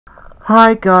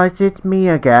Hi guys, it's me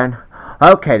again.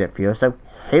 Okay then viewers, so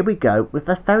here we go with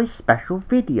a very special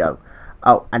video.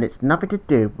 Oh, and it's nothing to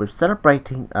do with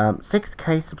celebrating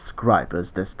 6k subscribers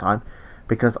this time,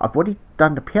 because I've already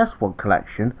done the PS1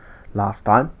 collection last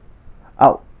time.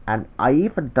 Oh, and I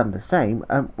even done the same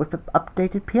with the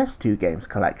updated PS2 games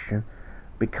collection,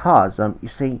 because you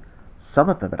see, some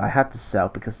of them that I had to sell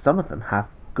because some of them have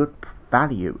good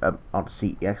value on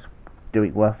CEX,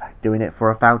 worth doing it for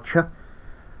a voucher.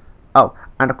 Oh,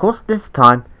 and of course this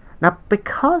time, now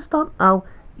because don't know,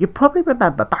 you probably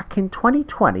remember back in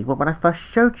 2020 when I first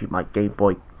showed you my Game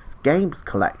Boy games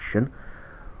collection,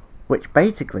 which I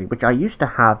used to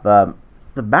have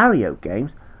the Mario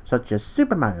games such as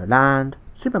Super Mario Land,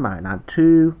 Super Mario Land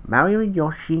 2, Mario and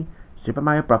Yoshi, Super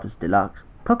Mario Bros. Deluxe,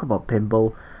 Pokemon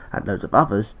Pinball, and loads of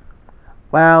others.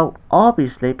 Well,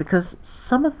 obviously because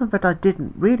some of them that I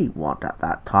didn't really want at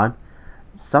that time,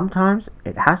 sometimes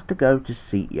it has to go to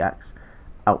CEX.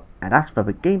 Oh, and as for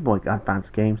the Game Boy Advance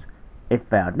games, if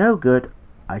they are no good,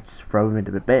 I just throw them into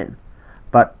the bin.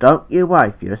 But don't you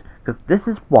worry, viewers, because this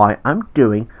is why I'm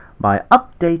doing my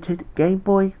updated Game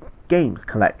Boy games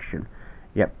collection.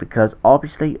 Yep, because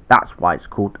obviously that's why it's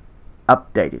called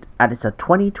updated, and it's a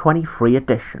 2023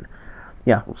 edition.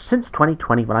 Yeah, well, since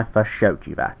 2020 when I first showed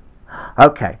you that.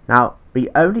 Okay, now the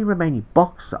only remaining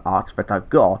box art that I've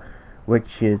got,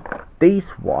 which is these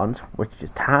ones, which is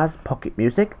Taz, Pocket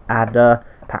Music, and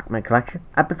Pac-Man Collection.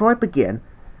 And before I begin,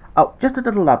 oh, just a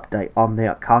little update on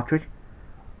the cartridge,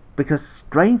 because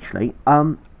strangely,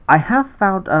 I have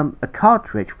found a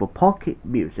cartridge for Pocket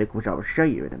Music, which I will show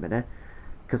you in a minute,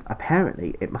 because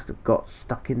apparently it must have got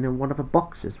stuck in one of the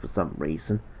boxes for some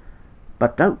reason.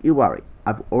 But don't you worry,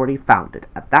 I've already found it,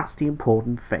 and that's the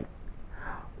important thing.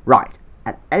 Right,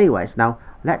 and anyways, now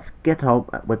let's get on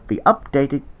with the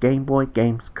updated Game Boy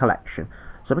games collection.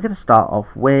 So we're going to start off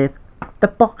with the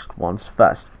boxed ones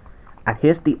first. And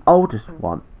here's the oldest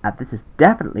one, and this is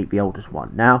definitely the oldest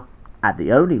one now, and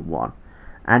the only one,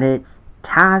 and it's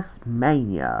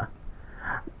Taz-Mania.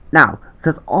 Now,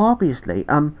 because obviously,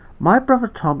 my brother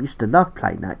Tom used to love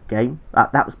playing that game.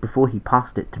 That was before he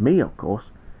passed it to me, of course.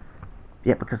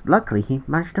 Yeah, because luckily he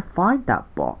managed to find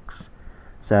that box.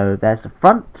 So there's the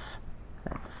front,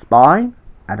 there's the spine,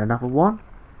 and another one.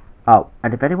 Oh,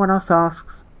 and if anyone else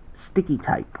asks, sticky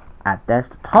tape. And there's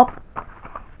the top,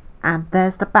 and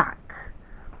there's the back.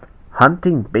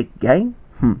 Hunting big game?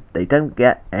 They don't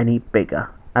get any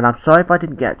bigger. And I'm sorry if I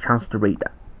didn't get a chance to read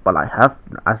that, but I have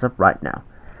as of right now.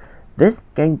 This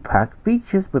game pack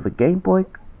features with a Game Boy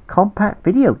compact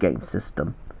video game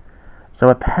system. So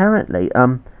apparently,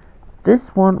 this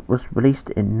one was released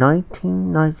in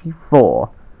 1994.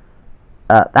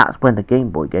 That's when the Game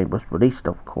Boy game was released,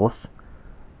 of course.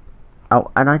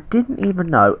 Oh, and I didn't even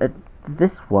know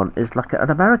this one is like an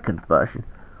American version,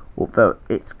 although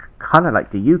it's kind of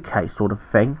like the UK sort of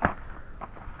thing.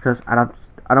 And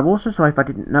I'm also sorry if I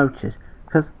didn't notice,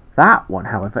 because that one,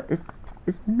 however,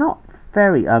 is not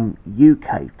very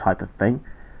UK type of thing,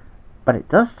 but it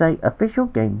does say official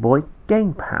Game Boy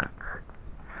game pack.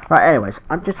 Right, anyways,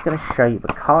 I'm just going to show you the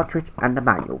cartridge and the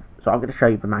manual. So I'm going to show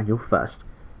you the manual first.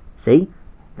 See,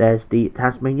 there's the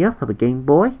Taz-Mania for the Game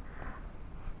Boy.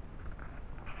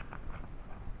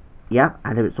 Yeah,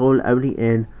 and it's all only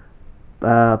in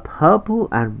purple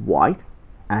and white.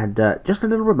 And just a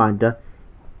little reminder,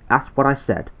 that's what I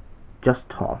said, just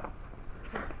Tom.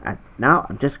 And now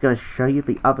I'm just going to show you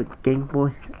the other Game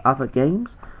Boy, other games,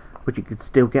 which you can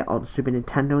still get on Super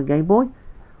Nintendo and Game Boy.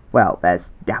 Well, there's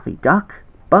Daffy Duck,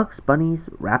 Bugs Bunny's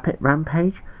Rapid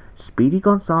Rampage, Speedy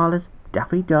Gonzales,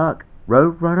 Daffy Duck,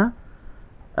 Roadrunner,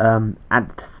 and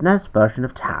the SNES version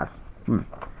of Taz.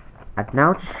 And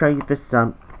now to show you this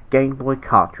Game Boy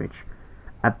cartridge.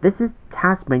 And this is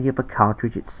Taz-Mania, the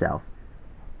cartridge itself.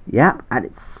 Yep, and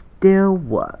it still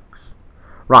works.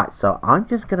 Right, so I'm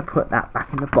just going to put that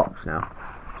back in the box now.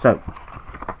 So,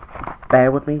 bear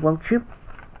with me, won't you?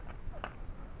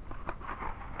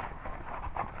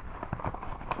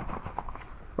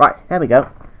 Right, there we go.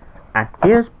 And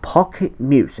here's Pocket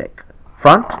Music.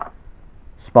 Front,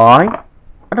 spine,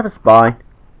 another spine,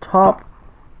 top,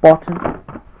 bottom,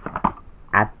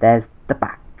 and there's the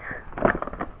back.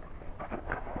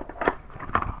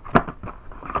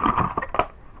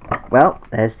 Well,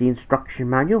 there's the instruction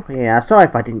manual. Yeah, sorry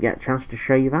if I didn't get a chance to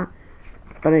show you that.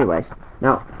 But anyways,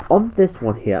 now on this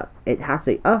one here, it has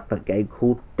a other game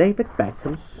called David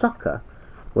Beckham Soccer,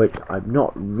 which I'm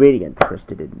not really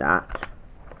interested in that.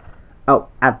 Oh,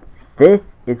 and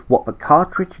this is what the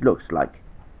cartridge looks like.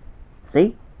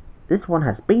 See? This one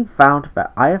has been found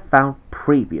that I have found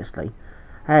previously.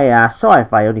 Hey, sorry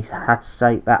if I only had to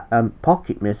say that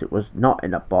Pocket Music was not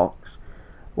in a box.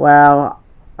 Well,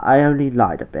 I only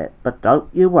lied a bit, but don't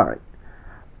you worry.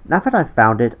 Now that I've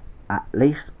found it, at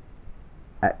least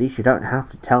you don't have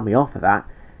to tell me off for that.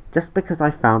 Just because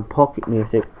I found Pocket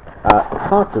Music, the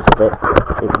cartridge of it,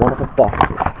 in one of the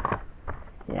boxes.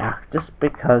 Yeah, just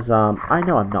because, I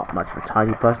know I'm not much of a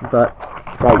tiny person, but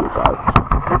there you go.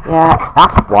 Yeah,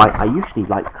 that's why I usually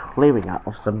like clearing out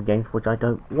of some games which I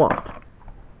don't want.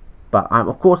 But,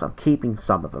 of course, I'm keeping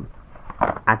some of them.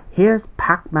 And here's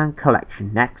Pac-Man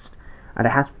Collection next, and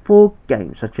it has 4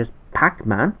 games such as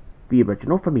Pac-Man, the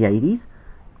original from the 80s,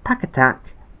 Pac-Attack,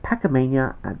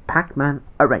 Pac-Mania, and Pac-Man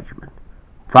Arrangement.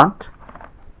 Front,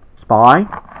 Spy,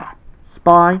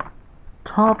 Spy,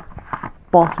 top,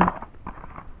 bottom,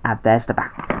 and there's the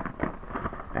back.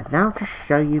 And now to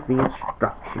show you the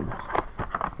instructions.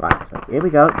 Right, so here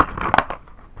we go.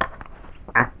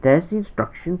 And there's the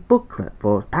instruction booklet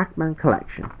for Pac-Man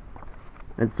Collection.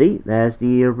 And see, there's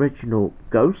the original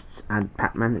ghosts and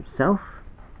Pac-Man himself.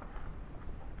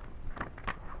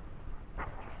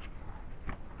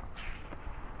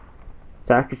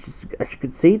 So as you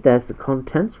can see, there's the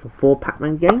contents for 4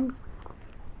 Pac-Man games.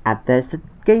 And there's the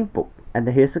game book. And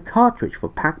here's the cartridge for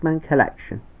Pac-Man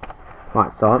Collection.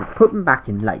 Right, so I'll put them back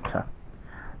in later.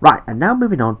 Right, and now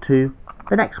moving on to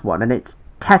the next one, and it's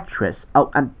Tetris.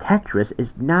 Oh, and Tetris is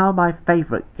now my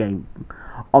favourite game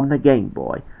on the Game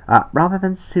Boy, rather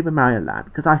than Super Mario Land,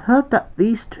 because I heard that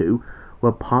these two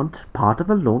were part of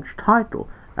a launch title,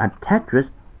 and Tetris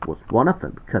was one of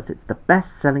them, because it's the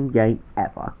best-selling game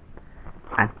ever.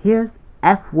 And here's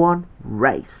F1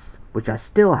 Race, which I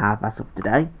still have as of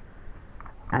today.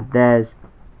 And there's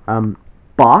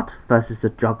Bart versus the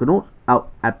Juggernaut. Oh,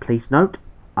 and please note,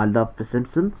 I love The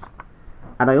Simpsons.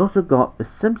 And I also got The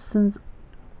Simpsons,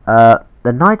 The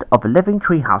Night of the Living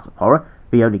Treehouse of Horror,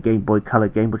 the only Game Boy Color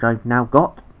game which I've now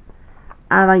got.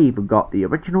 And I even got the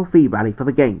original V-Rally for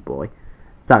the Game Boy.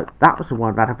 So, that was the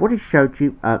one that I've already showed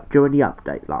you during the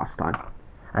update last time.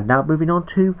 And now moving on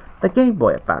to the Game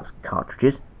Boy Advance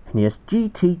cartridges. And here's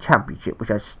GT Championship,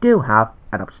 which I still have,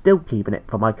 and I'm still keeping it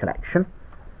for my collection.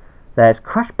 There's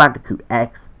Crash Bandicoot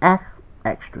X S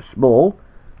Extra Small.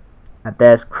 And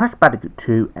there's Crash Bandicoot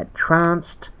 2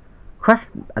 Entranced, Crash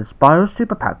and Spyro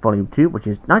Super Pack Volume 2, which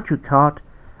is Nitro Kart,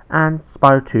 and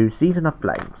Spyro 2 Season of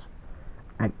Flames.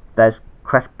 And there's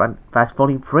Crash Bandicoot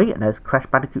Volume 3, and there's Crash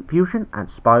Bandicoot Fusion and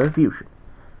Spyro Fusion.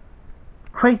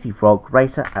 Crazy Frog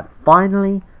Racer, and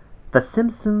finally, The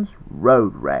Simpsons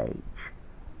Road Rage.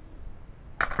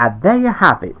 And there you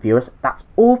have it, viewers. That's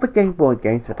all the Game Boy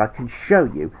games that I can show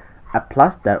you, and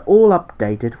plus they're all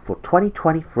updated for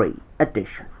 2023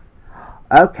 edition.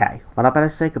 Okay, well I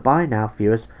better say goodbye now,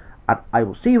 viewers, and I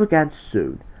will see you again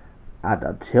soon. And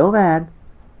until then,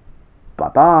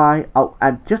 bye-bye. Oh,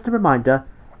 and just a reminder,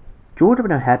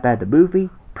 Jordan and Hairbear the movie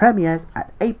premieres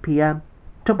at 8 PM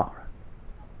tomorrow.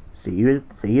 See you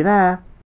there.